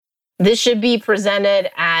This should be presented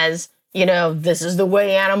as, this is the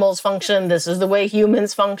way animals function. This is the way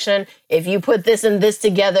humans function. If you put this and this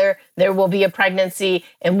together, there will be a pregnancy.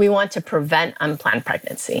 And we want to prevent unplanned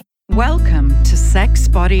pregnancy. Welcome to Sex,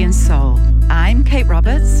 Body and Soul. I'm Kate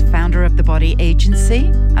Roberts, founder of The Body Agency.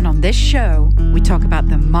 And on this show, we talk about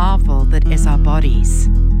the marvel that is our bodies,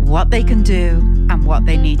 what they can do and what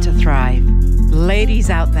they need to thrive. Ladies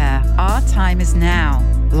out there, our time is now.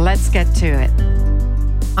 Let's get to it.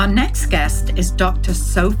 Our next guest is Dr.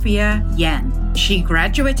 Sophia Yen. She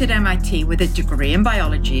graduated MIT with a degree in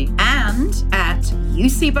biology, and at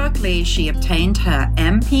UC Berkeley, she obtained her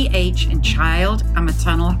MPH in child and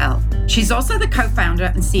maternal health. She's also the co-founder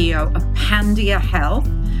and CEO of Pandia Health,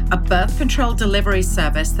 a birth control delivery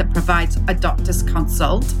service that provides a doctor's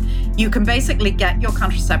consult. You can basically get your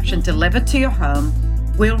contraception delivered to your home.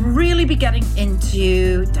 We'll really be getting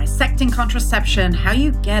into dissecting contraception, how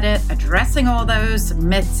you get it, addressing all those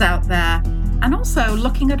myths out there, and also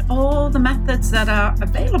looking at all the methods that are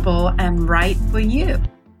available and right for you.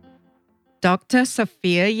 Dr.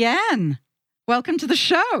 Sophia Yen, welcome to the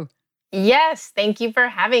show. Yes, thank you for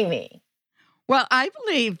having me. Well, I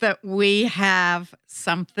believe that we have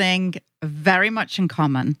something very much in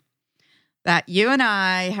common, that you and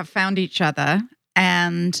I have found each other,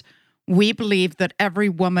 and we believe that every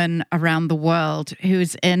woman around the world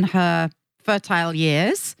who's in her fertile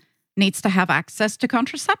years needs to have access to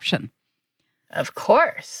contraception. Of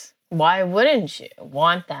course. Why wouldn't you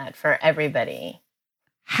want that for everybody?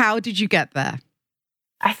 How did you get there?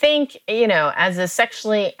 I think, as a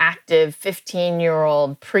sexually active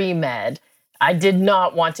 15-year-old pre-med, I did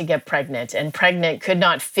not want to get pregnant, and pregnant could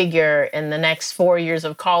not figure in the next 4 years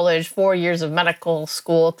of college, 4 years of medical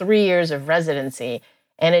school, 3 years of residency.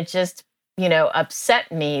 And it just,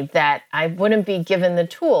 upset me that I wouldn't be given the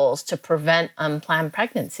tools to prevent unplanned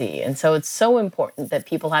pregnancy. And so it's so important that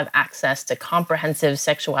people have access to comprehensive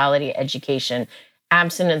sexuality education,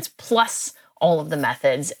 abstinence plus all of the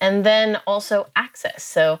methods, and then also access.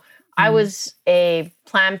 So I was a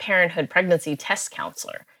Planned Parenthood pregnancy test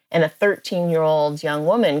counselor, and a 13-year-old young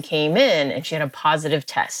woman came in and she had a positive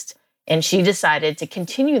test, and she decided to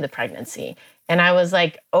continue the pregnancy. And I was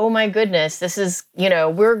like, oh my goodness, this is,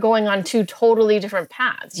 we're going on two totally different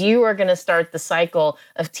paths. You are going to start the cycle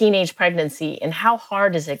of teenage pregnancy, and how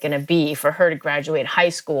hard is it going to be for her to graduate high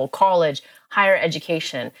school, college, higher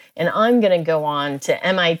education? And I'm going to go on to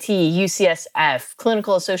MIT, UCSF,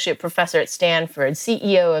 clinical associate professor at Stanford,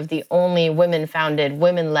 CEO of the only women-founded,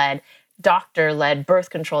 women-led, doctor-led birth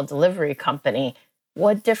control delivery company.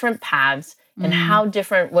 What different paths and how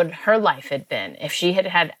different would her life have been if she had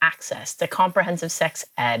had access to comprehensive sex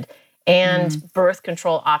ed and birth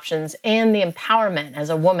control options and the empowerment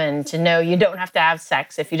as a woman to know you don't have to have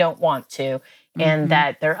sex if you don't want to, and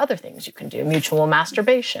that there are other things you can do, mutual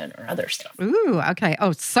masturbation or other stuff. Ooh, okay.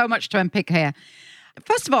 Oh, so much to unpick here.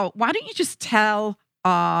 First of all, why don't you just tell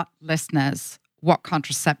our listeners what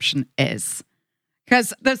contraception is?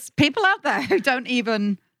 Because there's people out there who don't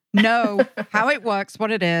even know how it works,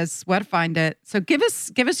 what it is, where to find it. So give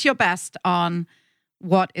us your best on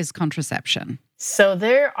what is contraception. So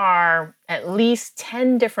there are at least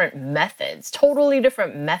 10 different methods, totally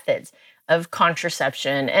different methods of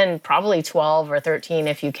contraception, and probably 12 or 13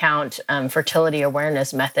 if you count fertility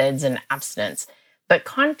awareness methods and abstinence. But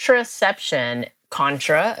contraception,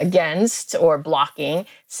 contra, against or blocking,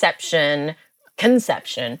 seption,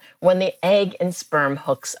 conception, when the egg and sperm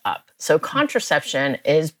hooks up. So contraception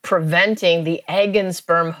is preventing the egg and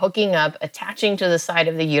sperm hooking up, attaching to the side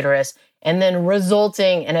of the uterus, and then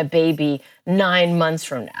resulting in a baby 9 months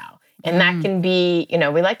from now. And that can be,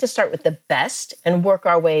 we like to start with the best and work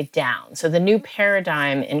our way down. So the new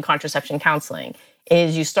paradigm in contraception counseling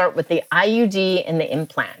is you start with the IUD and the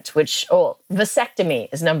implant, which, vasectomy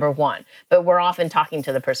is number one. But we're often talking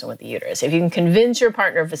to the person with the uterus. If you can convince your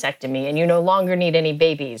partner of vasectomy and you no longer need any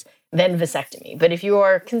babies, then vasectomy. But if you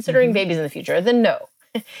are considering babies in the future, then no.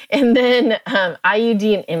 And then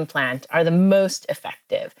IUD and implant are the most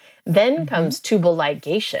effective. Then comes tubal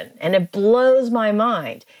ligation. And it blows my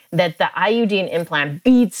mind that the IUD and implant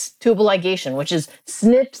beats tubal ligation, which is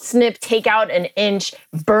snip, snip, take out an inch,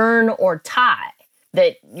 burn or tie.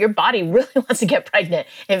 That your body really wants to get pregnant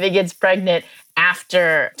if it gets pregnant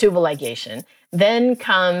after tubal ligation. Then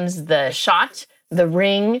comes the shot, the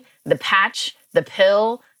ring, the patch, the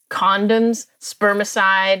pill, condoms,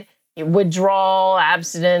 spermicide, withdrawal,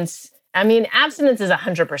 abstinence, I mean, abstinence is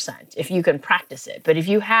 100% if you can practice it. But if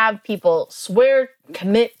you have people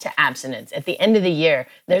commit to abstinence at the end of the year,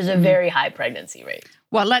 there's a very high pregnancy rate.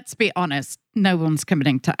 Well, let's be honest. No one's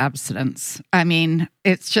committing to abstinence. I mean,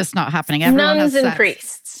 it's just not happening. Everyone Nuns has and sex.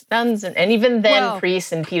 priests. Nuns and even then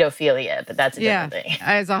priests and pedophilia, but that's a different thing.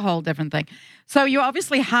 It's a whole different thing. So you're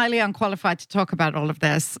obviously highly unqualified to talk about all of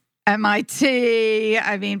this. MIT,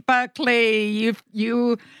 I mean, Berkeley,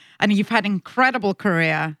 you've had an incredible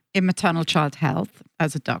career in maternal child health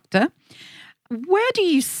as a doctor. Where do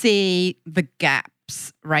you see the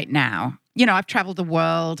gaps right now? You know, I've traveled the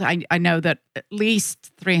world. I know that at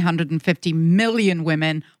least 350 million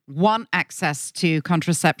women want access to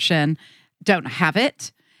contraception, don't have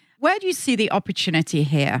it. Where do you see the opportunity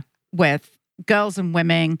here with girls and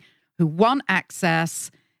women who want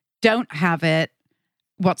access, don't have it?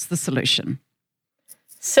 What's the solution?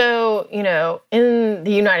 So, in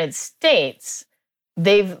the United States,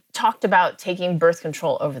 they've talked about taking birth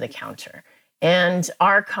control over the counter. And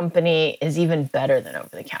our company is even better than over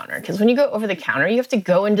the counter. Because when you go over the counter, you have to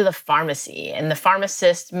go into the pharmacy and the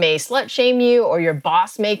pharmacist may slut shame you, or your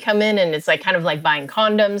boss may come in and it's kind of like buying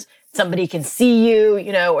condoms. Somebody can see you,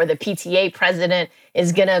 or the PTA president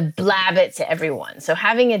is going to blab it to everyone. So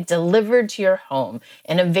having it delivered to your home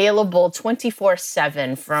and available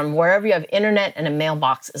 24/7 from wherever you have internet and a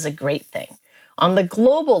mailbox is a great thing. On the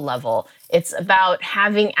global level, it's about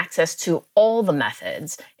having access to all the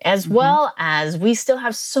methods, as well as we still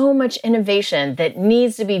have so much innovation that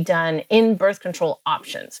needs to be done in birth control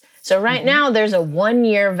options. So right now, there's a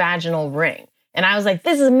 1-year vaginal ring. And I was like,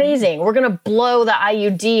 this is amazing. We're going to blow the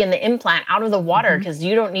IUD and the implant out of the water because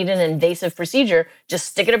you don't need an invasive procedure. Just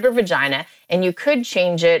stick it up your vagina and you could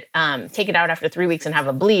change it, take it out after 3 weeks and have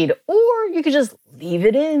a bleed, or you could just leave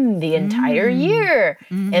it in the entire year.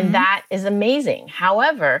 And that is amazing.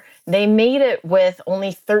 However, they made it with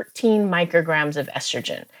only 13 micrograms of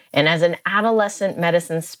estrogen. And as an adolescent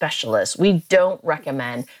medicine specialist, we don't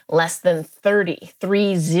recommend less than 30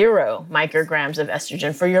 micrograms of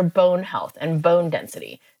estrogen for your bone health and bone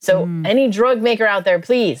density. So any drug maker out there,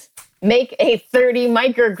 please make a 30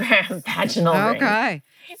 microgram vaginal ring. Okay.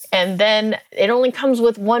 And then it only comes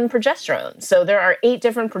with one progesterone. So there are 8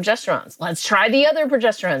 different progesterones. Let's try the other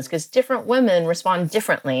progesterones because different women respond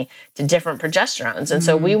differently to different progesterones. And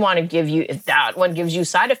so we want to give you, if that one gives you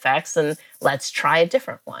side effects, then let's try a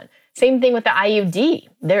different one. Same thing with the IUD.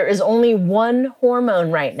 There is only one hormone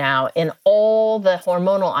right now in all the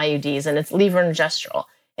hormonal IUDs, and it's levonorgestrel.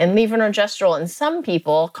 And levonorgestrel in some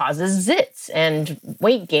people causes zits and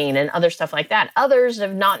weight gain and other stuff like that. Others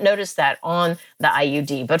have not noticed that on the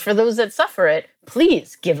IUD. But for those that suffer it,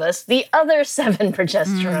 please give us the other 7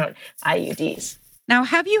 progesterone IUDs. Now,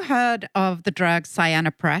 have you heard of the drug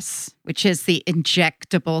Cyanopress, which is the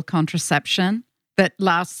injectable contraception that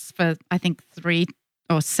lasts for, I think, 3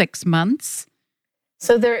 or 6 months?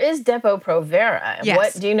 So there is Depo-Provera. Yes.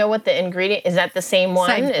 What do you know what the ingredient is? That the same one?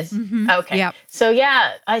 Same. Okay. Yep. So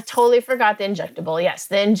yeah, I totally forgot the injectable. Yes,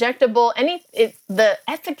 the injectable. The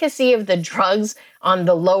efficacy of the drugs on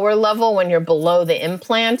the lower level when you're below the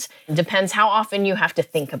implant depends how often you have to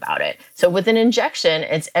think about it. So with an injection,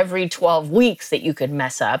 it's every 12 weeks that you could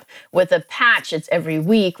mess up. With a patch, it's every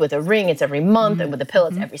week. With a ring, it's every month. And with a pill,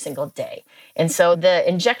 it's every single day. And so the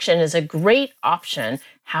injection is a great option.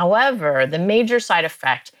 However, the major side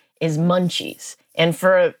effect is munchies. And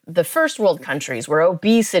for the first world countries where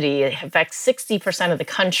obesity affects 60% of the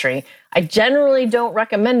country, I generally don't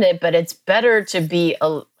recommend it, but it's better to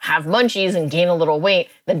have munchies and gain a little weight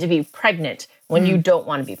than to be pregnant when you don't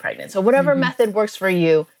want to be pregnant. So whatever method works for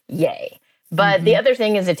you, yay. But the other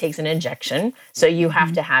thing is it takes an injection. So you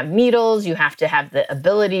have to have needles. You have to have the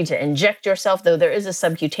ability to inject yourself, though there is a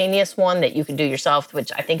subcutaneous one that you can do yourself,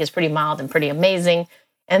 which I think is pretty mild and pretty amazing.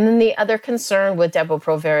 And then the other concern with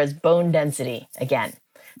Depo-Provera is bone density again.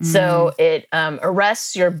 So it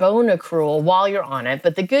arrests your bone accrual while you're on it.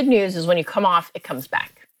 But the good news is when you come off, it comes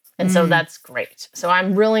back. And so that's great. So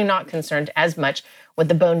I'm really not concerned as much with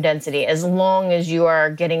the bone density as long as you are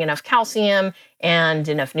getting enough calcium and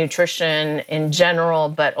enough nutrition in general,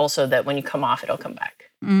 but also that when you come off, it'll come back.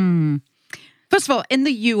 First of all, in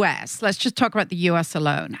the US, let's just talk about the US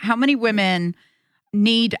alone. How many women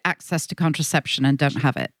need access to contraception and don't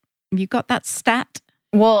have it? You got that stat?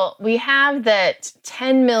 Well, we have that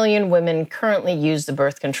 10 million women currently use the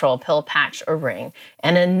birth control pill, patch, or ring,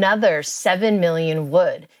 and another 7 million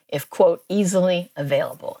would if, quote, easily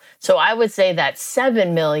available. So I would say that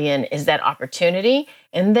 7 million is that opportunity.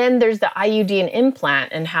 And then there's the IUD and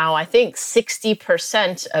implant, and how I think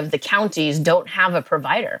 60% of the counties don't have a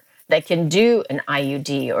provider that can do an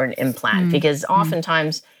IUD or an implant, because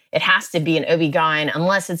oftentimes it has to be an OB-GYN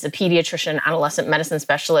unless it's a pediatrician, adolescent medicine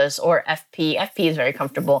specialist, or FP. FP is very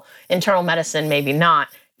comfortable. Internal medicine, maybe not,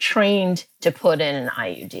 trained to put in an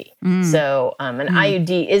IUD. So an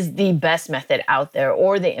IUD is the best method out there,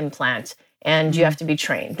 or the implant, and you have to be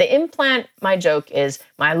trained. The implant, my joke is,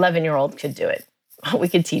 my 11-year-old could do it. We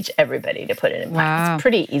could teach everybody to put an implant. Wow. It's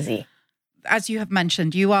pretty easy. As you have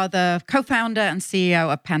mentioned, you are the co-founder and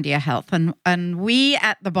CEO of Pandia Health. And we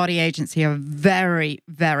at The Body Agency are very,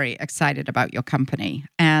 very excited about your company.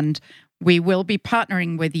 And we will be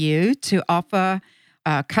partnering with you to offer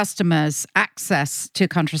customers access to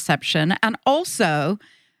contraception and also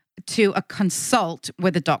to a consult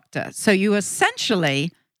with a doctor. So you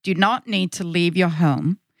essentially do not need to leave your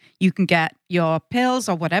home. You can get your pills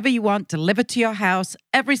or whatever you want delivered to your house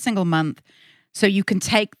every single month. So you can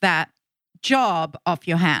take that job off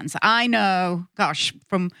your hands. I know, gosh,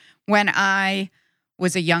 from when I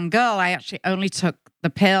was a young girl, I actually only took the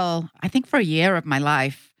pill, I think, for a year of my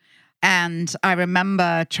life. And I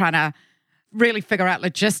remember trying to really figure out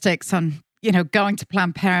logistics on, going to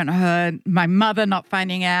Planned Parenthood, my mother not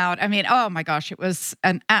finding out. I mean, oh my gosh, it was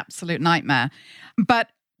an absolute nightmare. But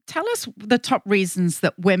tell us the top reasons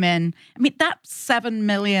that women, that 7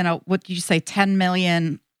 million, or what did you say, 10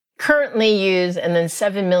 million? Currently use, and then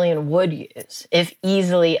 7 million would use if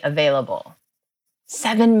easily available.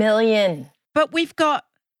 7 million. But we've got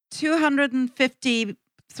 250,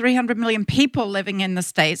 300 million people living in the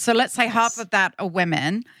States. So let's say half of that are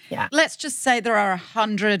women. Yeah. Let's just say there are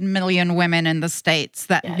 100 million women in the States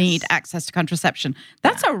that need access to contraception.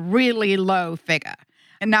 That's a really low figure.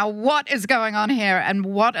 And now what is going on here, and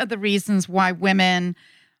what are the reasons why women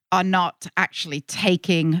are not actually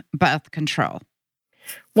taking birth control?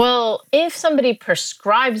 Well, if somebody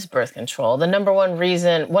prescribes birth control, the number one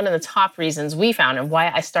reason, one of the top reasons we found, and why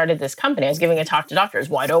I started this company, I was giving a talk to doctors,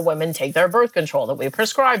 why don't women take their birth control that we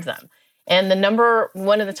prescribed them? And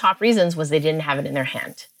one of the top reasons was they didn't have it in their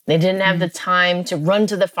hand. They didn't have the time to run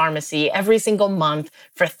to the pharmacy every single month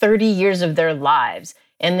for 30 years of their lives.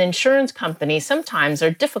 And the insurance companies sometimes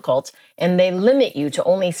are difficult, and they limit you to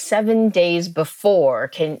only 7 days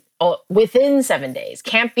before, within 7 days,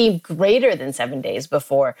 can't be greater than 7 days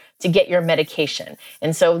before to get your medication.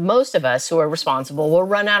 And so most of us who are responsible will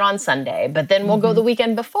run out on Sunday, but then we'll go the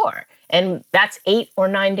weekend before. And that's 8 or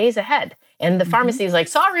 9 days ahead. And the pharmacy is like,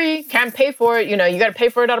 sorry, can't pay for it. You got to pay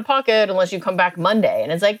for it out of pocket unless you come back Monday.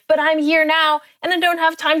 And it's like, but I'm here now and I don't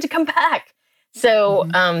have time to come back. So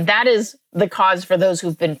that is the cause for those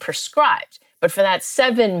who've been prescribed. But for that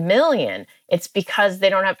 7 million, it's because they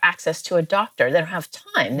don't have access to a doctor. They don't have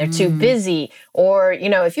time. They're too busy. Or,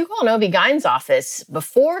 if you call an OB-GYN's office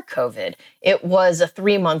before COVID, it was a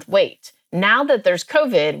 3-month wait. Now that there's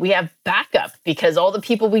COVID, we have backup because all the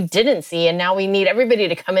people we didn't see, and now we need everybody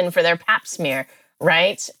to come in for their pap smear,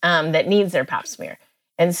 right? That needs their pap smear.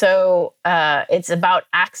 And so it's about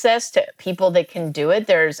access to people that can do it.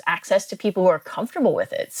 There's access to people who are comfortable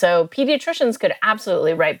with it. So pediatricians could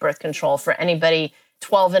absolutely write birth control for anybody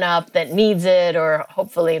 12 and up that needs it, or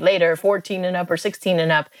hopefully later 14 and up or 16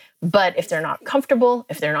 and up. But if they're not comfortable,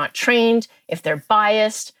 if they're not trained, if they're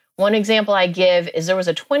biased, one example I give is there was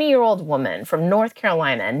a 20-year-old woman from North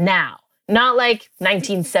Carolina now, not like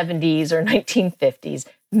 1970s or 1950s,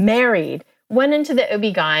 married, went into the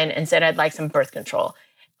OB-GYN and said, I'd like some birth control.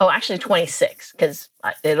 Oh, actually 26, because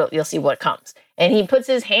you'll see what comes. And he puts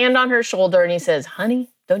his hand on her shoulder and he says, honey,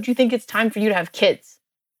 don't you think it's time for you to have kids?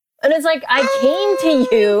 And it's like, I came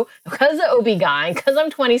to you because of OB-GYN, because I'm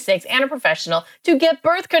 26 and a professional, to get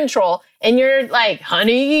birth control. And you're like,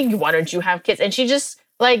 honey, why don't you have kids? And she just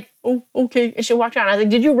like, oh, okay. And she walked around. I was like,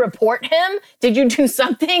 did you report him? Did you do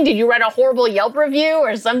something? Did you write a horrible Yelp review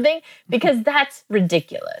or something? Because that's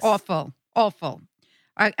ridiculous. Awful.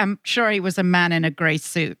 I'm sure he was a man in a gray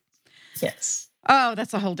suit. Yes. Oh,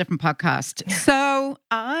 that's a whole different podcast. So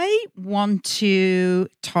I want to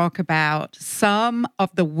talk about some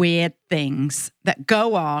of the weird things that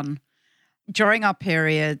go on during our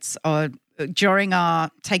periods or during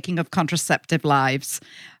our taking of contraceptive lives.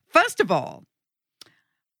 First of all,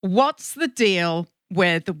 what's the deal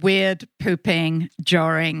with weird pooping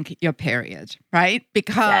during your period, right?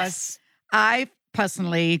 Because I've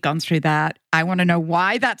personally gone through that. I want to know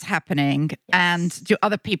why that's happening. And do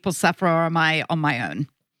other people suffer, or am I on my own?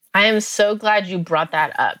 I am so glad you brought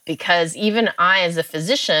that up, because even I, as a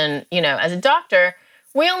physician, as a doctor,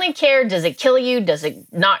 we only care, does it kill you? Does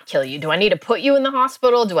it not kill you? Do I need to put you in the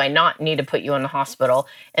hospital? Do I not need to put you in the hospital?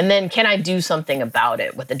 And then can I do something about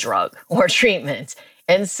it with a drug or treatment?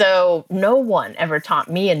 And so no one ever taught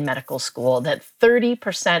me in medical school that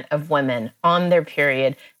 30% of women on their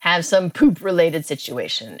period have some poop-related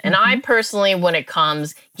situation. And I personally, when it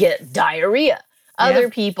comes, get diarrhea. Other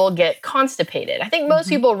people get constipated. I think most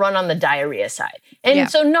people run on the diarrhea side.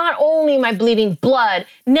 And so not only am I bleeding blood,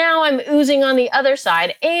 now I'm oozing on the other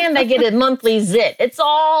side and I get a monthly zit. It's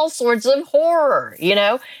all sorts of horror, you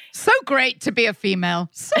know? So great to be a female.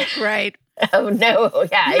 So great. Oh, no.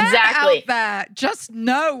 Yeah, Men exactly. out there, just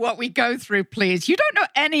know what we go through, please. You don't know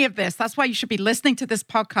any of this. That's why you should be listening to this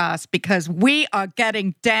podcast, because we are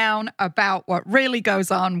getting down about what really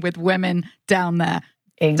goes on with women down there.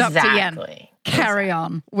 Dr. Yen, carry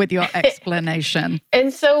on with your explanation.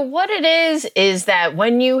 And so what it is that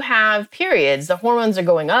when you have periods, the hormones are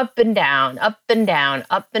going up and down, up and down,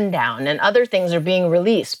 up and down, and other things are being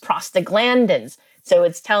released, prostaglandins. So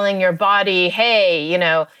it's telling your body, hey, you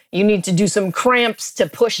know, you need to do some cramps to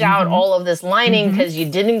push out all of this lining because you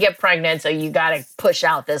didn't get pregnant, so you got to push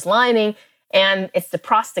out this lining. And it's the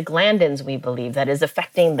prostaglandins, we believe, that is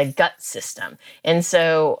affecting the gut system. And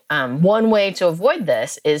so one way to avoid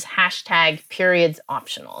this is hashtag periods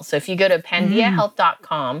optional. So if you go to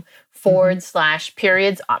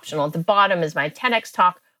pandiahealth.com/periods optional, at the bottom is my TEDx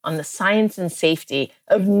talk on the science and safety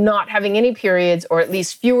of not having any periods, or at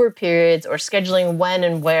least fewer periods, or scheduling when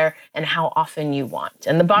and where and how often you want.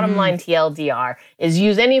 And the bottom line TLDR is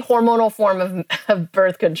use any hormonal form of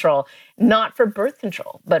birth control, not for birth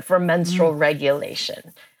control, but for menstrual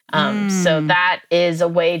regulation. So that is a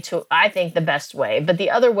way to, I think, the best way. But the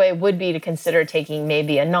other way would be to consider taking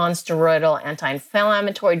maybe a non-steroidal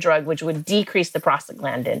anti-inflammatory drug, which would decrease the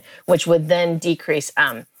prostaglandin, which would then decrease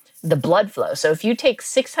the blood flow. So if you take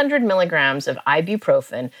 600 milligrams of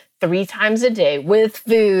ibuprofen 3 times a day with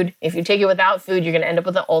food, if you take it without food, you're going to end up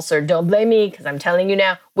with an ulcer. Don't blame me, because I'm telling you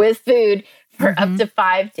now, with food for up to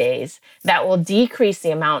 5 days, that will decrease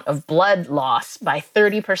the amount of blood loss by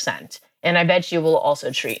 30%. And I bet you will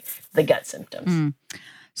also treat the gut symptoms.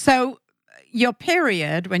 So your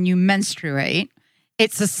period, when you menstruate,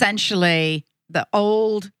 it's essentially the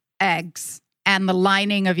old eggs and the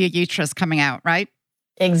lining of your uterus coming out, right?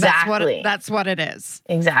 Exactly. That's what it is.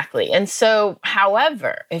 Exactly. And so,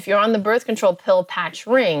 however, if you're on the birth control pill patch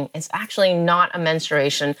ring, it's actually not a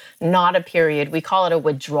menstruation, not a period. We call it a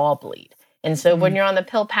withdrawal bleed. And so when you're on the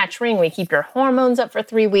pill patch ring, we keep your hormones up for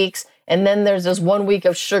 3 weeks. And then there's this 1 week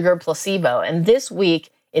of sugar placebo. And this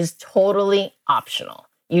week is totally optional.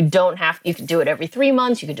 You don't have, you can do it every 3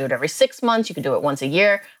 months. You can do it every 6 months. You can do it once a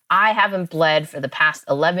year. I haven't bled for the past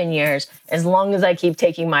 11 years, as long as I keep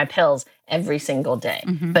taking my pills every single day.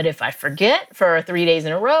 But if I forget for 3 days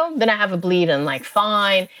in a row, then I have a bleed and like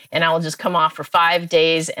fine. And I will just come off for 5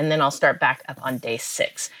 days and then I'll start back up on day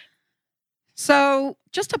 6. So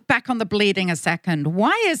just to back on the bleeding a second,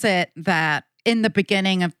 why is it that in the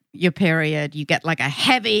beginning of your period, you get like a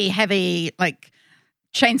heavy, like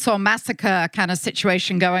chainsaw massacre kind of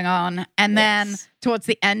situation going on. And then towards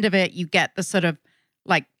the end of it, you get the sort of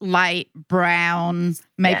like light brown,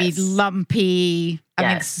 maybe lumpy. I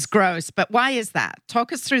mean, this is gross, but why is that?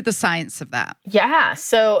 Talk us through the science of that. Yeah.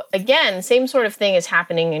 So again, same sort of thing is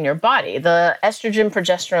happening in your body. The estrogen,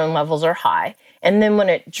 progesterone levels are high. And then when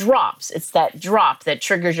it drops, it's that drop that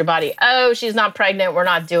triggers your body. Oh, she's not pregnant. We're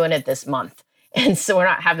not doing it this month. And so we're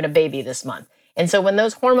not having a baby this month. And so when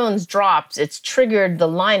those hormones drops, it's triggered the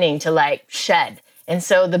lining to like shed. And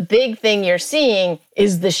so the big thing you're seeing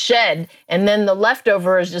is the shed, and then the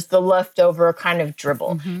leftover is just the leftover kind of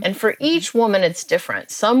dribble. And for each woman, it's different.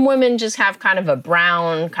 Some women just have kind of a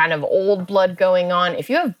brown, kind of old blood going on. If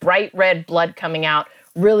you have bright red blood coming out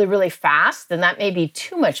really, really fast, then that may be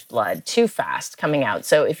too much blood, too fast coming out.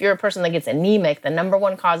 So if you're a person that gets anemic, the number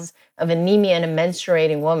one cause of anemia in a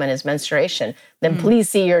menstruating woman is menstruation, then please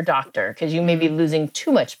see your doctor, because you may be losing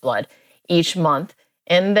too much blood each month.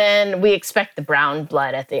 And then we expect the brown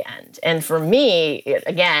blood at the end. And for me,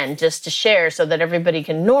 again, just to share so that everybody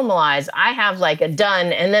can normalize, I have like a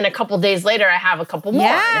done, and then a couple days later, I have a couple more.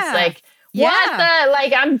 And it's like, what the,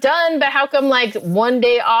 like, I'm done, but how come like 1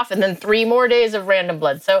 day off and then 3 more days of random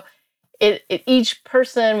blood? So each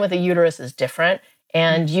person with a uterus is different,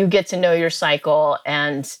 and you get to know your cycle,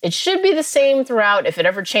 and it should be the same throughout. If it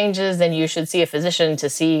ever changes, then you should see a physician to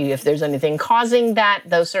see if there's anything causing that,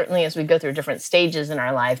 though certainly as we go through different stages in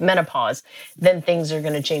our life, menopause, then things are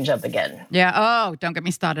going to change up again. Yeah. Oh, don't get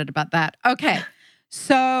me started about that. Okay.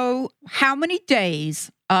 So how many days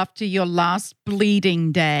after your last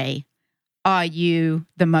bleeding day are you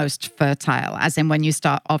the most fertile, as in when you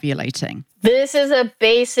start ovulating? This is a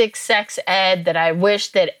basic sex ed that I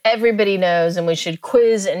wish that everybody knows, and we should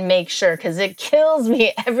quiz and make sure, because it kills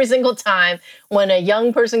me every single time when a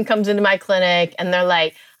young person comes into my clinic and they're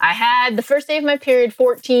like, I had the first day of my period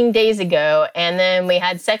 14 days ago, and then we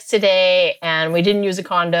had sex today and we didn't use a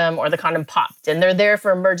condom, or the condom popped, and they're there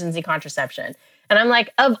for emergency contraception. And I'm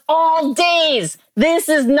like, of all days, this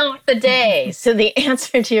is not the day. So the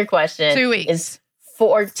answer to your question 2 weeks. is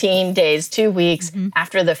 14 days, 2 weeks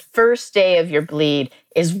after the first day of your bleed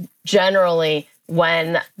is generally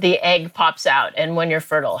when the egg pops out and when you're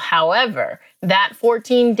fertile. However, that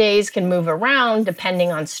 14 days can move around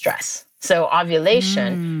depending on stress. So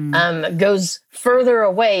ovulation goes further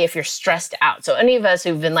away if you're stressed out. So any of us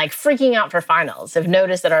who've been like freaking out for finals have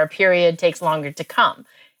noticed that our period takes longer to come.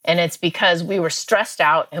 And it's because we were stressed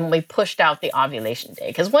out and we pushed out the ovulation day.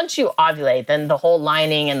 Because once you ovulate, then the whole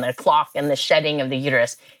lining and the clock and the shedding of the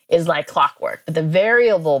uterus is like clockwork. But the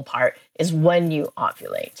variable part is when you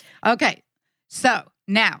ovulate. Okay. So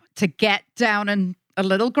now to get down and a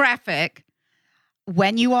little graphic,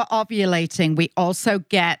 when you are ovulating, we also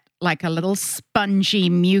get like a little spongy,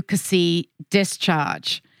 mucousy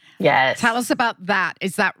discharge. Yes. Tell us about that.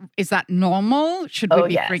 Is that normal? Should we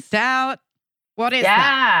be freaked out? What is that?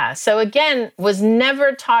 Yeah. So again, was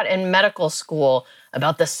never taught in medical school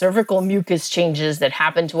about the cervical mucus changes that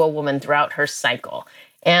happen to a woman throughout her cycle.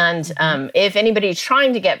 And if anybody's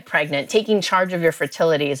trying to get pregnant, Taking Charge of Your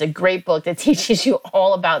Fertility is a great book that teaches you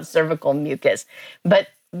all about cervical mucus. But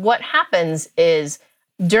what happens is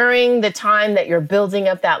during the time that you're building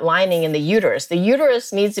up that lining in the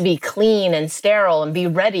uterus needs to be clean and sterile and be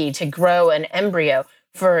ready to grow an embryo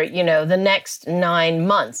for, the next 9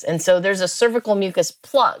 months. And so there's a cervical mucus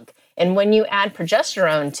plug. And when you add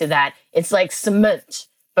progesterone to that, it's like cement.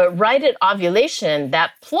 But right at ovulation,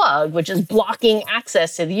 that plug, which is blocking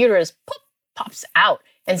access to the uterus, pops out.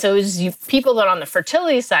 And so as people that are on the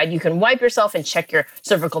fertility side, you can wipe yourself and check your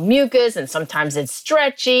cervical mucus, and sometimes it's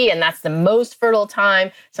stretchy, and that's the most fertile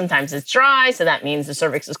time. Sometimes it's dry, so that means the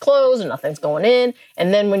cervix is closed and nothing's going in.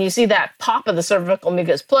 And then when you see that pop of the cervical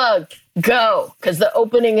mucus plug, go, because the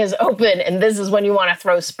opening is open, and this is when you want to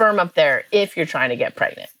throw sperm up there if you're trying to get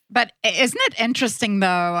pregnant. But isn't it interesting, though?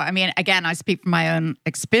 I mean, again, I speak from my own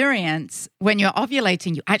experience. When you're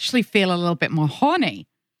ovulating, you actually feel a little bit more horny.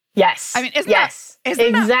 Yes. I mean, isn't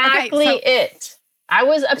exactly it. I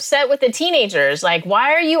was upset with the teenagers. Like,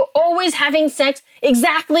 why are you always having sex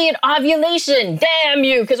exactly at ovulation? Damn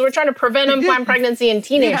you, because we're trying to prevent unplanned pregnancy in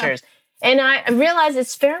teenagers. Yeah. And I realized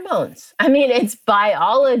it's pheromones. I mean, it's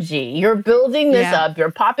biology. You're building this up.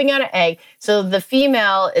 You're popping out an egg. So the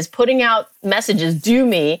female is putting out messages, do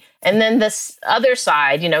me. And then this other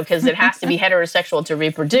side, because it has to be heterosexual to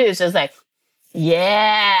reproduce, is like,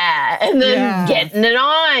 yeah, and then getting it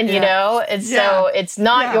on, And so it's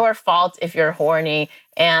not your fault if you're horny.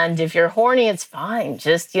 And if you're horny, it's fine.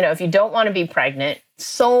 Just, if you don't want to be pregnant,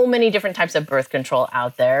 so many different types of birth control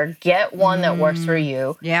out there. Get one that works for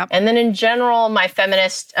you. Yeah. And then in general, my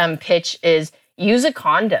feminist pitch is use a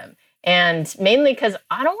condom. And mainly because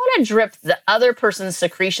I don't want to drip the other person's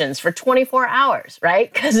secretions for 24 hours,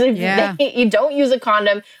 right? Because if you don't use a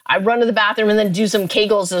condom, I run to the bathroom and then do some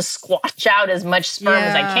Kegels to squash out as much sperm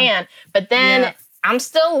as I can. But then I'm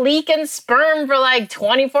still leaking sperm for like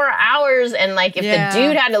 24 hours. And like if the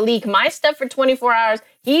dude had to leak my stuff for 24 hours,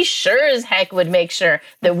 he sure as heck would make sure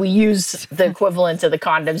that we use the equivalent of the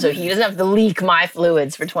condom so he doesn't have to leak my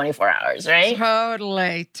fluids for 24 hours, right?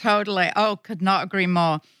 Totally. Oh, could not agree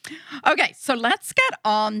more. Okay, so let's get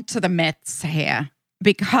on to the myths here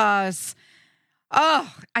because,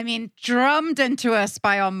 drummed into us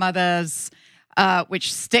by our mothers,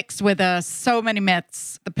 which sticks with us, so many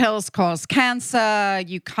myths. The pills cause cancer.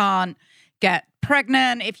 You can't get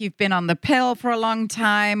pregnant if you've been on the pill for a long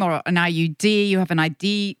time, or an IUD, you have an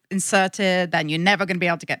ID inserted, then you're never going to be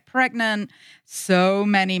able to get pregnant. So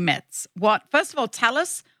many myths. First of all, tell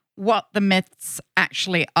us what the myths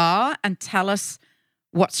actually are and tell us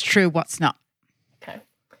what's true, what's not. Okay.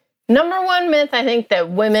 Number one myth I think that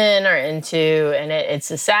women are into, and it's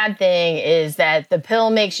a sad thing, is that the pill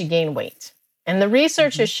makes you gain weight. And the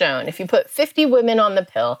research has shown if you put 50 women on the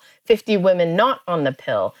pill, 50 women not on the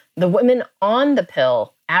pill, the women on the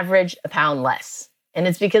pill average a pound less. And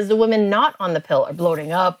it's because the women not on the pill are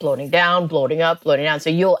bloating up, bloating down, bloating up, bloating down.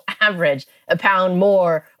 So you'll average a pound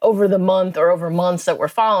more over the month or over months that we're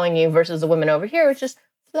following you versus the women over here, which is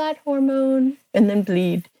flat hormone and then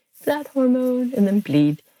bleed, flat hormone and then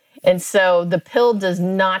bleed. And so the pill does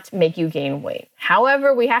not make you gain weight.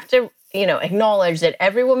 However, we have to acknowledge that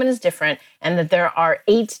every woman is different and that there are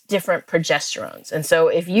 8 different progesterones. And so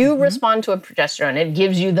if you respond to a progesterone, it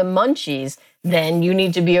gives you the munchies, then you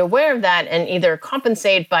need to be aware of that and either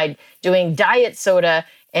compensate by doing diet soda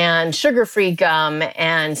and sugar-free gum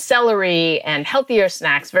and celery and healthier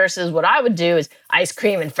snacks versus what I would do is ice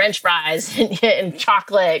cream and French fries and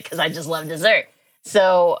chocolate because I just love dessert.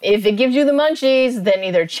 So if it gives you the munchies, then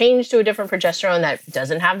either change to a different progesterone that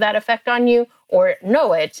doesn't have that effect on you or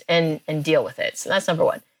know it and deal with it. So that's number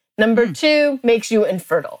 1. Number 2, makes you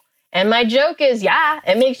infertile. And my joke is,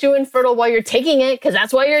 it makes you infertile while you're taking it because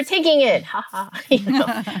that's why you're taking it. Ha ha.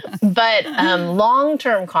 But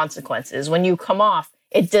long-term consequences, when you come off,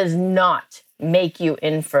 it does not make you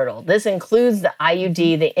infertile. This includes the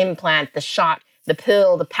IUD, the implant, the shot, the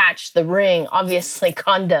pill, the patch, the ring, obviously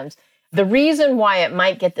condoms. The reason why it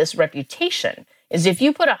might get this reputation is if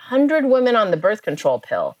you put 100 women on the birth control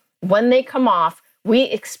pill, when they come off, we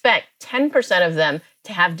expect 10% of them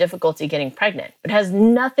to have difficulty getting pregnant. It has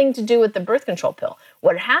nothing to do with the birth control pill.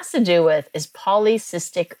 What it has to do with is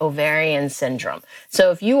polycystic ovarian syndrome. So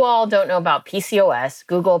if you all don't know about PCOS,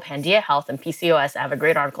 Google Pandia Health and PCOS. I have a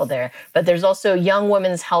great article there. But there's also Young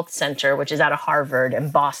Women's Health Center, which is out of Harvard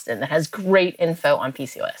and Boston, that has great info on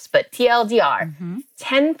PCOS. But TLDR,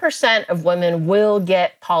 10% of women will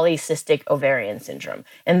get polycystic ovarian syndrome.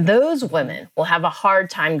 And those women will have a hard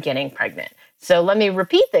time getting pregnant. So let me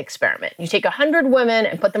repeat the experiment. You take 100 women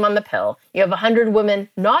and put them on the pill. You have 100 women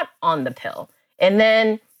not on the pill. And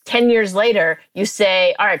then 10 years later, you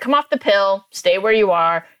say, all right, come off the pill, stay where you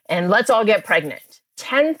are, and let's all get pregnant.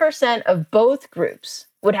 10% of both groups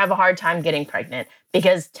would have a hard time getting pregnant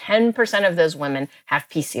because 10% of those women have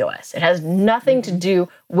PCOS. It has nothing to do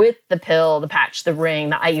with the pill, the patch, the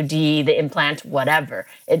ring, the IUD, the implant, whatever.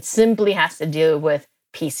 It simply has to do with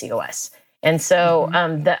PCOS. And so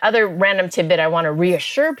the other random tidbit I want to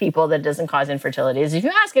reassure people that doesn't cause infertility is if you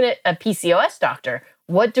ask a PCOS doctor,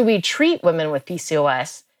 what do we treat women with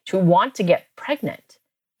PCOS who want to get pregnant?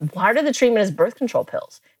 Part of the treatment is birth control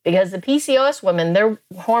pills because the PCOS women, their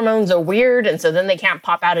hormones are weird. And so then they can't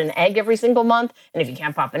pop out an egg every single month. And if you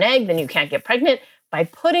can't pop an egg, then you can't get pregnant. By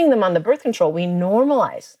putting them on the birth control, we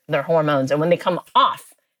normalize their hormones. And when they come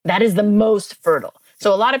off, that is the most fertile.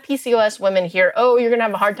 So a lot of PCOS women hear, oh, you're going to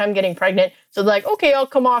have a hard time getting pregnant. So they're like, okay, I'll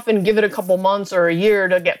come off and give it a couple months or a year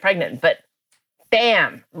to get pregnant. But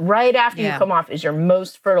bam, right after you come off is your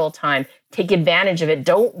most fertile time. Take advantage of it.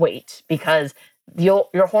 Don't wait because your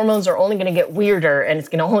hormones are only going to get weirder and it's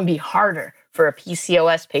going to only be harder for a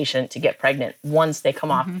PCOS patient to get pregnant once they come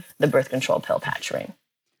off the birth control pill patch ring.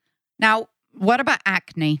 Now, what about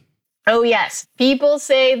acne? Oh, yes. People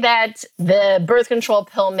say that the birth control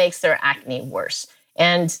pill makes their acne worse.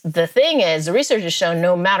 And the thing is, the research has shown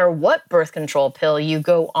no matter what birth control pill you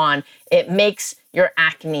go on, it makes your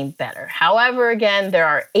acne better. However, again, there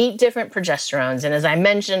are 8 different progesterones. And as I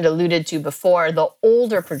alluded to before, the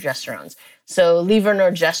older progesterones, so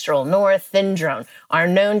levonorgestrel, norethindrone, are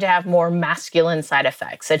known to have more masculine side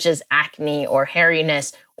effects, such as acne or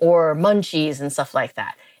hairiness or munchies and stuff like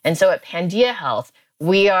that. And so at Pandia Health,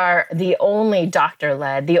 we are the only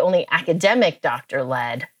doctor-led, the only academic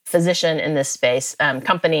doctor-led physician in this space,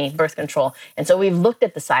 company, birth control. And so we've looked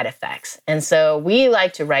at the side effects. And so we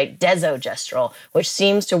like to write desogestrel, which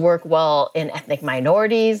seems to work well in ethnic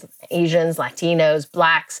minorities, Asians, Latinos,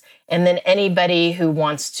 Blacks, and then anybody who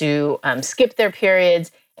wants to skip their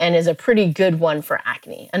periods and is a pretty good one for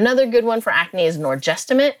acne. Another good one for acne is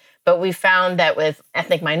norgestimate. But we found that with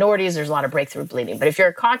ethnic minorities, there's a lot of breakthrough bleeding. But if you're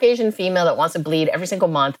a Caucasian female that wants to bleed every single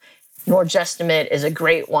month, norgestimate is a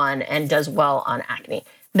great one and does well on acne.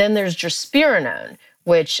 Then there's drospirenone,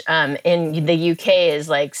 which in the UK is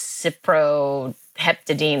like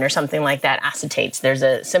cyproheptadine or something like that, acetates. There's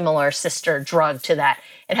a similar sister drug to that.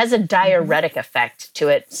 It has a diuretic effect to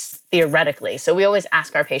it theoretically. So we always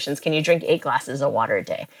ask our patients, can you drink 8 glasses of water a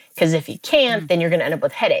day? Because if you can't, then you're going to end up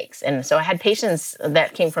with headaches. And so I had patients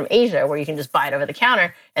that came from Asia where you can just buy it over the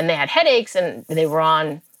counter and they had headaches and they were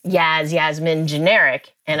on Yasmin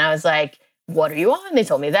generic. And I was like, what are you on? They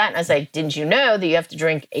told me that. And I was like, didn't you know that you have to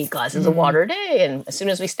drink 8 glasses of water a day? And as soon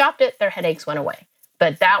as we stopped it, their headaches went away.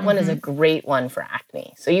 But that one is a great one for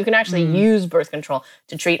acne. So you can actually use birth control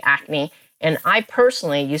to treat acne. And I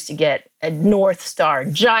personally used to get a North Star,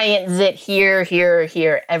 giant zit here, here,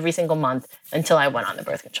 here, every single month until I went on the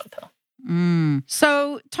birth control pill.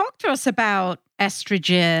 So talk to us about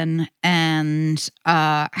estrogen and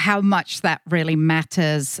how much that really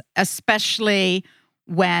matters, especially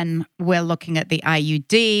when we're looking at the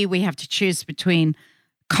IUD. We have to choose between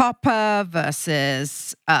copper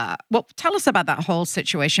versus, tell us about that whole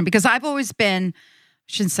situation, because I've always been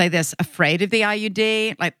shouldn't say this, afraid of the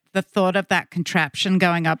IUD, like the thought of that contraption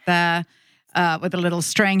going up there with a little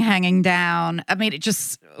string hanging down. I mean, it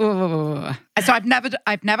just, ooh. So I've never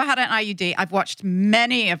had an IUD. I've watched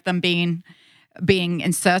many of them being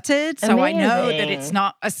inserted. So I know that it's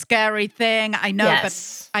not a scary thing. I know,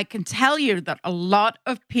 but I can tell you that a lot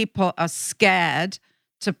of people are scared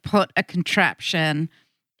to put a contraption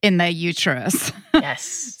in their uterus. Yes.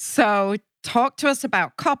 So talk to us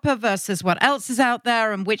about copper versus what else is out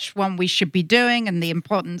there and which one we should be doing and the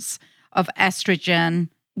importance of estrogen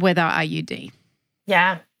with our IUD.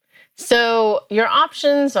 Yeah. So your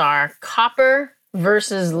options are copper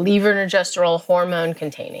versus levonorgestrel hormone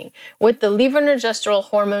containing. With the levonorgestrel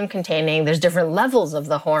hormone containing, there's different levels of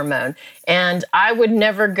the hormone. And I would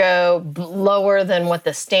never go lower than what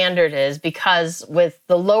the standard is, because with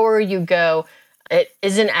the lower you go, it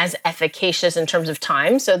isn't as efficacious in terms of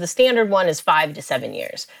time. So the standard one is 5 to 7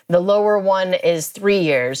 years. The lower one is 3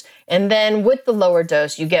 years. And then with the lower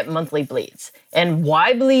dose, you get monthly bleeds. And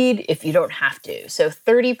why bleed if you don't have to? So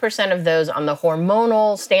 30% of those on the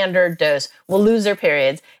hormonal standard dose will lose their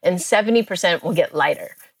periods, and 70% will get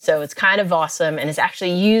lighter. So it's kind of awesome, and it's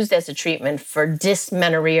actually used as a treatment for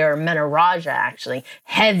dysmenorrhea or menorrhagia, actually.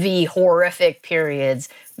 Heavy, horrific periods.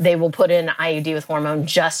 They will put in IUD with hormone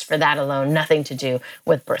just for that alone, nothing to do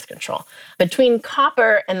with birth control. Between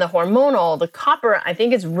copper and the hormonal, the copper, I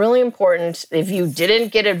think it's really important if you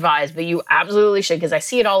didn't get advised, but you absolutely should, because I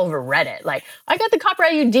see it all over Reddit. Like, I got the copper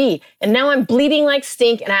IUD, and now I'm bleeding like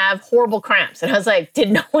stink, and I have horrible cramps. And I was like, did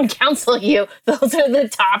no one counsel you? Those are the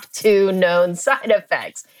top 2 known side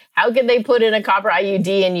effects. How could they put in a copper IUD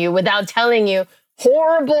in you without telling you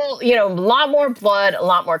horrible, a lot more blood, a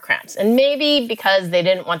lot more cramps? And maybe because they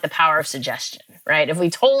didn't want the power of suggestion, right? If we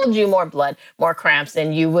told you more blood, more cramps,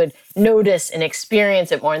 then you would notice and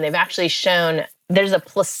experience it more. And they've actually shown there's a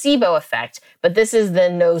placebo effect, but this is the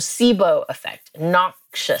nocebo effect,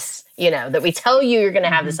 noxious, that we tell you you're going to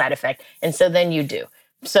have the side effect. And so then you do.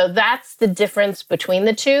 So that's the difference between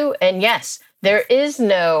the two. And yes, there is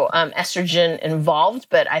no estrogen involved,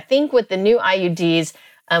 but I think with the new IUDs,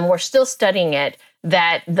 we're still studying it,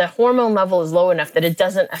 that the hormone level is low enough that it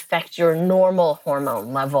doesn't affect your normal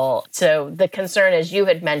hormone level. So the concern, as you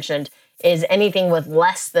had mentioned, is anything with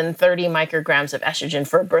less than 30 micrograms of estrogen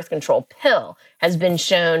for a birth control pill has been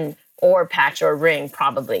shown, or patch or ring,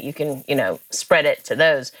 probably. You can, spread it to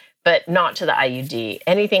those, but not to the IUD.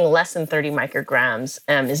 Anything less than 30 micrograms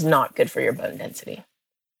is not good for your bone density.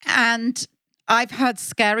 And I've heard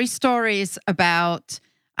scary stories about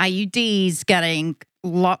IUDs getting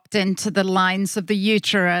locked into the lines of the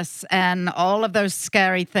uterus and all of those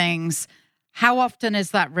scary things. How often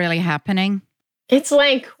is that really happening? It's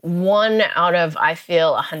like 1 out of, I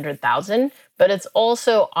feel, 100,000, but it's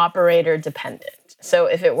also operator dependent. So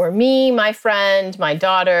if it were me, my friend, my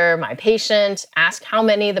daughter, my patient, ask how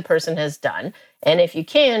many the person has done. And if you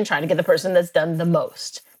can, try to get the person that's done the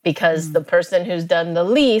most, because the person who's done the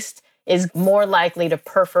least is more likely to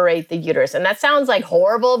perforate the uterus. And that sounds like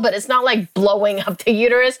horrible, but it's not like blowing up the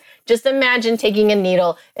uterus. Just imagine taking a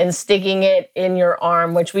needle and sticking it in your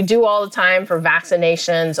arm, which we do all the time for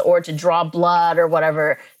vaccinations or to draw blood or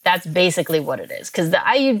whatever. That's basically what it is. Because the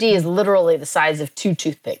IUD is literally the size of 2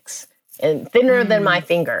 toothpicks. And thinner than my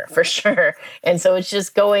finger, for sure. And so it's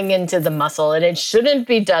just going into the muscle, and it shouldn't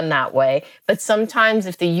be done that way. But sometimes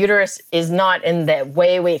if the uterus is not in the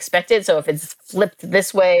way we expect it, so if it's flipped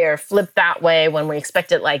this way or flipped that way when we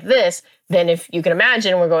expect it like this, then if you can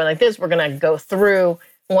imagine we're going like this, we're going to go through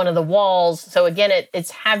one of the walls. So again,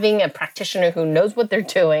 it's having a practitioner who knows what they're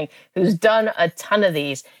doing, who's done a ton of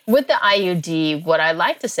these. With the IUD, what I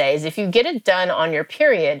like to say is if you get it done on your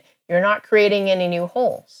period, you're not creating any new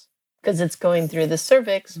holes, because it's going through the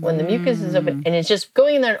cervix when the mucus is open, and it's just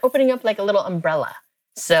going in there and opening up like a little umbrella.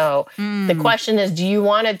 So the question is, do you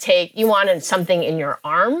want something in your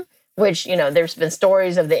arm, which, there's been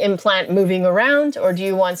stories of the implant moving around, or do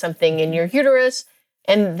you want something in your uterus?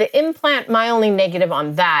 And the implant, my only negative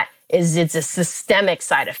on that is it's a systemic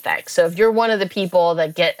side effect. So if you're one of the people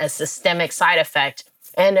that get a systemic side effect,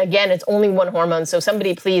 and again, it's only one hormone, so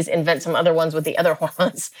somebody please invent some other ones with the other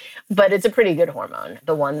hormones. But it's a pretty good hormone,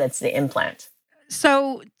 the one that's the implant.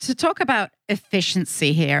 So to talk about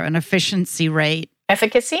efficiency here, an efficiency rate.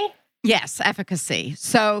 Efficacy? Yes, efficacy.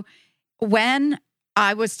 So when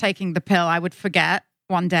I was taking the pill, I would forget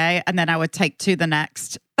one day and then I would take 2 the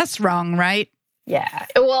next. That's wrong, right? Yeah.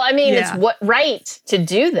 Well, I mean, it's right to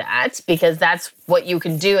do that, because that's what you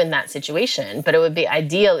can do in that situation. But it would be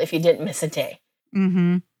ideal if you didn't miss a day.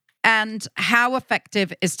 Mm-hmm. And how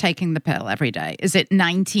effective is taking the pill every day? Is it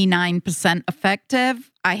 99%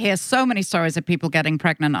 effective? I hear so many stories of people getting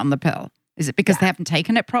pregnant on the pill. Is it because they haven't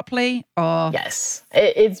taken it properly, or? Yes.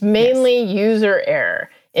 It's mainly user error.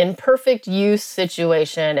 In perfect use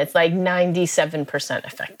situation, it's like 97%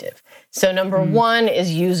 effective. So number one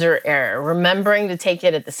is user error, remembering to take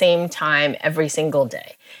it at the same time every single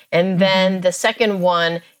day. And then the second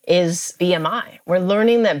one is BMI. We're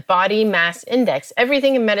learning that body mass index,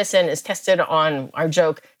 everything in medicine is tested on, our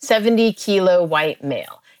joke, 70 kilo white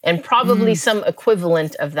male, and probably some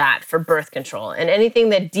equivalent of that for birth control. And anything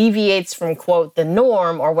that deviates from, quote, the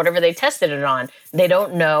norm or whatever they tested it on, they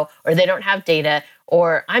don't know, or they don't have data.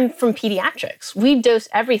 Or I'm from pediatrics. We dose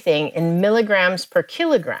everything in milligrams per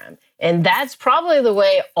kilogram. And that's probably the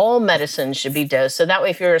way all medicine should be dosed. So that way,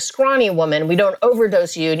 if you're a scrawny woman, we don't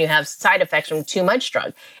overdose you and you have side effects from too much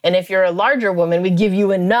drug. And if you're a larger woman, we give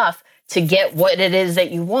you enough to get what it is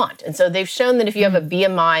that you want. And so they've shown that if you have a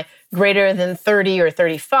BMI greater than 30 or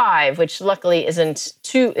 35, which luckily isn't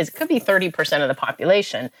too, it could be 30% of the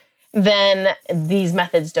population, then these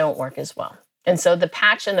methods don't work as well. And so the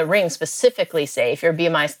patch and the ring specifically say, if your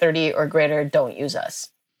BMI is 30 or greater, don't use us.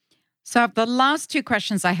 So the last two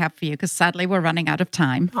questions I have for you, because sadly we're running out of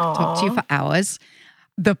time. Talk to you for hours.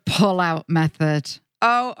 The pull-out method.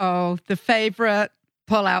 The favorite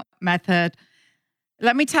pull-out method.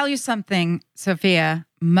 Let me tell you something, Sophia.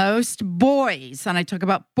 Most boys, and I talk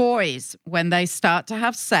about boys, when they start to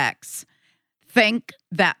have sex, think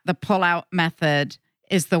that the pull-out method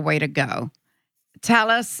is the way to go.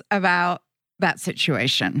 Tell us about that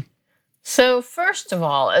situation. So first of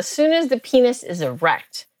all, as soon as the penis is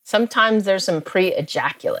erect, sometimes there's some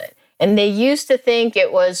pre-ejaculate. And they used to think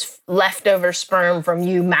it was leftover sperm from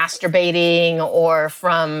you masturbating or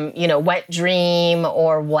from, wet dream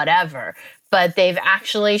or whatever. But they've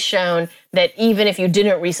actually shown that even if you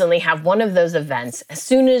didn't recently have one of those events, as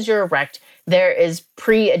soon as you're erect, there is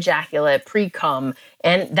pre-ejaculate, pre-cum,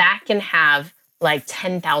 and that can have like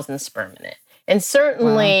 10,000 sperm in it. And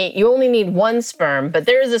certainly you only need one sperm, but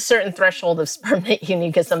there is a certain threshold of sperm that you need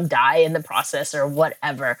because some die in the process or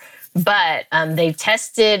whatever. But they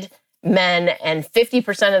tested men and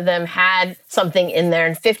 50% of them had something in there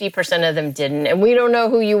and 50% of them didn't. And we don't know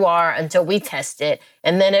who you are until we test it.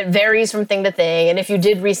 And then it varies from thing to thing. And if you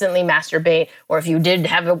did recently masturbate or if you did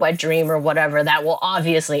have a wet dream or whatever, that will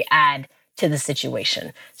obviously add to the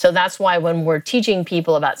situation. So that's why when we're teaching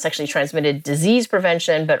people about sexually transmitted disease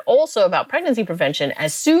prevention, but also about pregnancy prevention,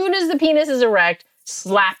 as soon as the penis is erect,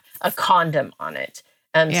 slap a condom on it.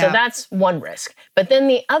 So that's one risk. But then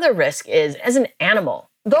the other risk is, as an animal,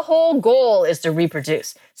 the whole goal is to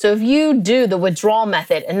reproduce. So if you do the withdrawal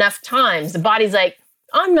method enough times, the body's like,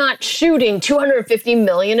 I'm not shooting 250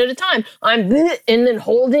 million at a time. I'm and then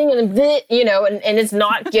holding and and it's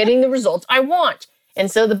not getting the results I want. And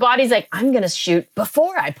so the body's like, I'm going to shoot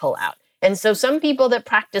before I pull out. And so some people that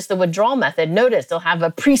practice the withdrawal method notice they'll have a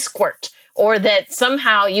pre-squirt, or that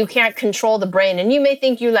somehow you can't control the brain. And you may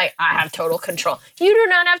think I have total control. You do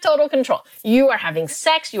not have total control. You are having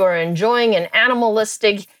sex. You are enjoying an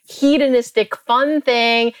animalistic, hedonistic, fun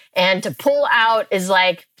thing. And to pull out is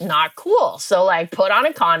not cool. So put on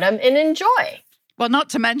a condom and enjoy. Well, not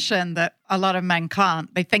to mention that a lot of men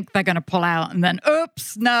can't. They think they're going to pull out and then,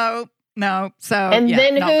 oops, no. So, and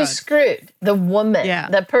then who's screwed? The woman,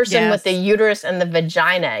 the person with the uterus and the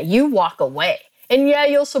vagina. You walk away. And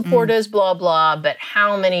you'll support us, blah, blah. But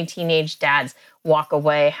how many teenage dads walk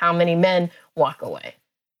away? How many men walk away?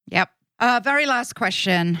 Yep. Very last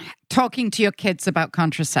question. Talking to your kids about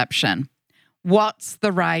contraception. What's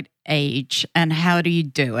the right age and how do you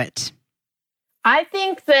do it? I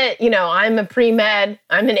think that, I'm a pre-med,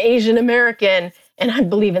 I'm an Asian American, and I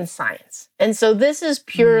believe in science. And so this is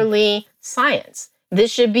purely science.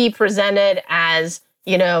 This should be presented as,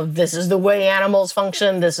 this is the way animals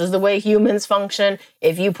function. This is the way humans function.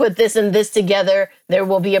 If you put this and this together, there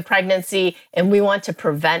will be a pregnancy, and we want to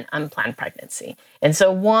prevent unplanned pregnancy. And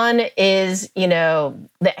so one is,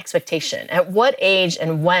 the expectation. At what age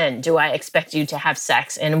and when do I expect you to have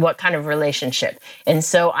sex, and what kind of relationship? And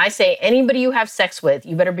so I say anybody you have sex with,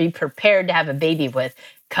 you better be prepared to have a baby with,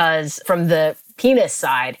 because from the penis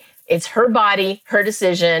side, it's her body, her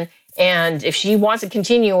decision. And if she wants to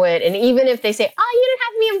continue it, and even if they say, you didn't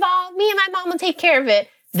have me involved, me and my mom will take care of it,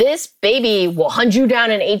 this baby will hunt you down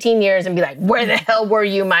in 18 years and be like, where the hell were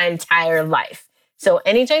you my entire life? So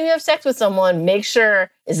anytime you have sex with someone, make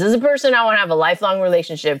sure, is this a person I want to have a lifelong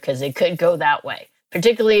relationship? Because it could go that way,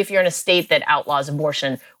 particularly if you're in a state that outlaws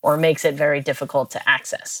abortion or makes it very difficult to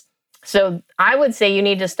access. So I would say you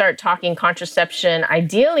need to start talking contraception,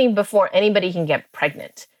 ideally before anybody can get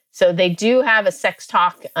pregnant. So they do have a sex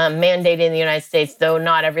talk mandate in the United States, though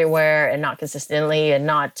not everywhere and not consistently and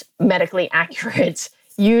not medically accurate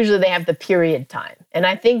usually they have the period time. And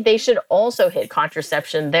I think they should also hit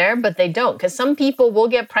contraception there, but they don't, because some people will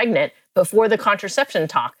get pregnant before the contraception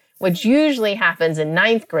talk, which usually happens in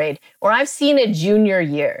 9th grade, or I've seen it junior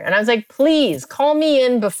year. And I was like, please call me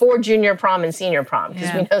in before junior prom and senior prom,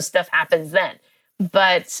 because we know stuff happens then.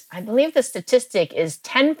 But I believe the statistic is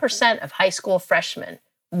 10% of high school freshmen,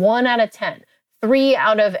 1 out of 10, 3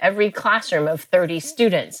 out of every classroom of 30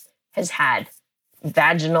 students has had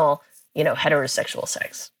vaginal, heterosexual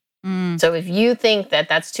sex. So if you think that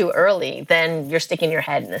that's too early, then you're sticking your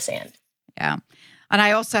head in the sand. Yeah. And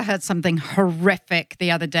I also heard something horrific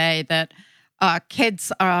the other day that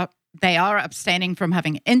kids are abstaining from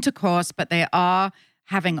having intercourse, but they are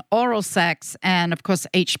having oral sex. And of course,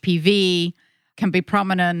 HPV can be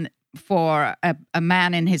prominent for a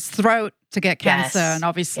man in his throat to get cancer, and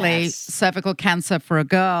obviously cervical cancer for a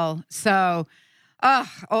girl. So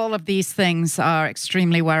all of these things are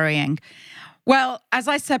extremely worrying. Well, as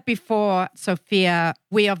I said before, Sophia,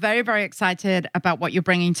 we are very, very excited about what you're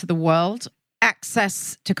bringing to the world.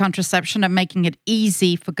 Access to contraception and making it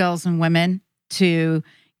easy for girls and women to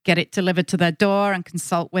get it delivered to their door and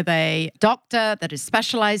consult with a doctor that is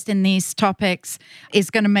specialized in these topics is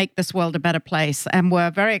going to make this world a better place. And we're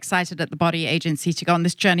very excited at the Body Agency to go on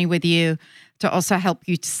this journey with you, to also help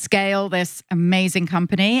you to scale this amazing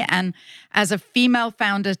company. And as a female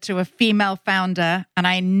founder to a female founder, and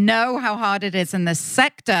I know how hard it is in this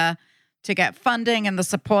sector to get funding and the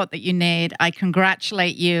support that you need, I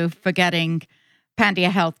congratulate you for getting Pandia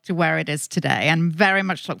Health to where it is today, and very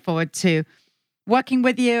much look forward to working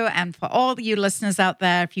with you. And for all you listeners out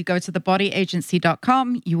there, if you go to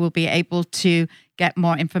thebodyagency.com, you will be able to get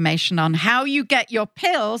more information on how you get your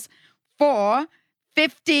pills for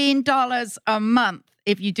 $15 a month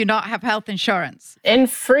if you do not have health insurance. And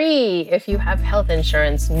free if you have health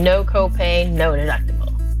insurance. No copay, no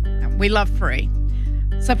deductible. We love free.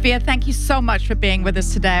 Sophia, thank you so much for being with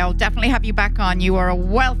us today. I'll definitely have you back on. You are a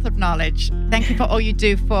wealth of knowledge. Thank you for all you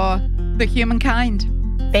do for the humankind.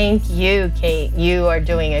 Thank you, Kate. You are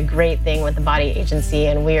doing a great thing with the Body Agency,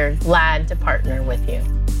 and we are glad to partner with you.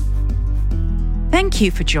 Thank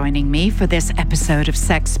you for joining me for this episode of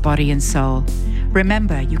Sex, Body and Soul.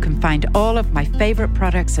 Remember, you can find all of my favorite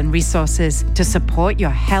products and resources to support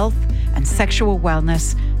your health and sexual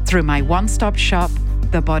wellness through my one-stop shop,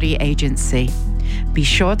 The Body Agency. Be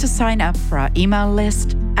sure to sign up for our email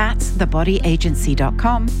list at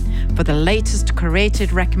thebodyagency.com for the latest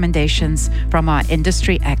curated recommendations from our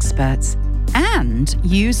industry experts. And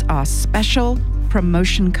use our special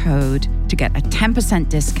promotion code to get a 10%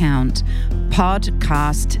 discount,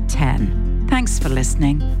 podcast10. Thanks for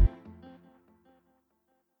listening.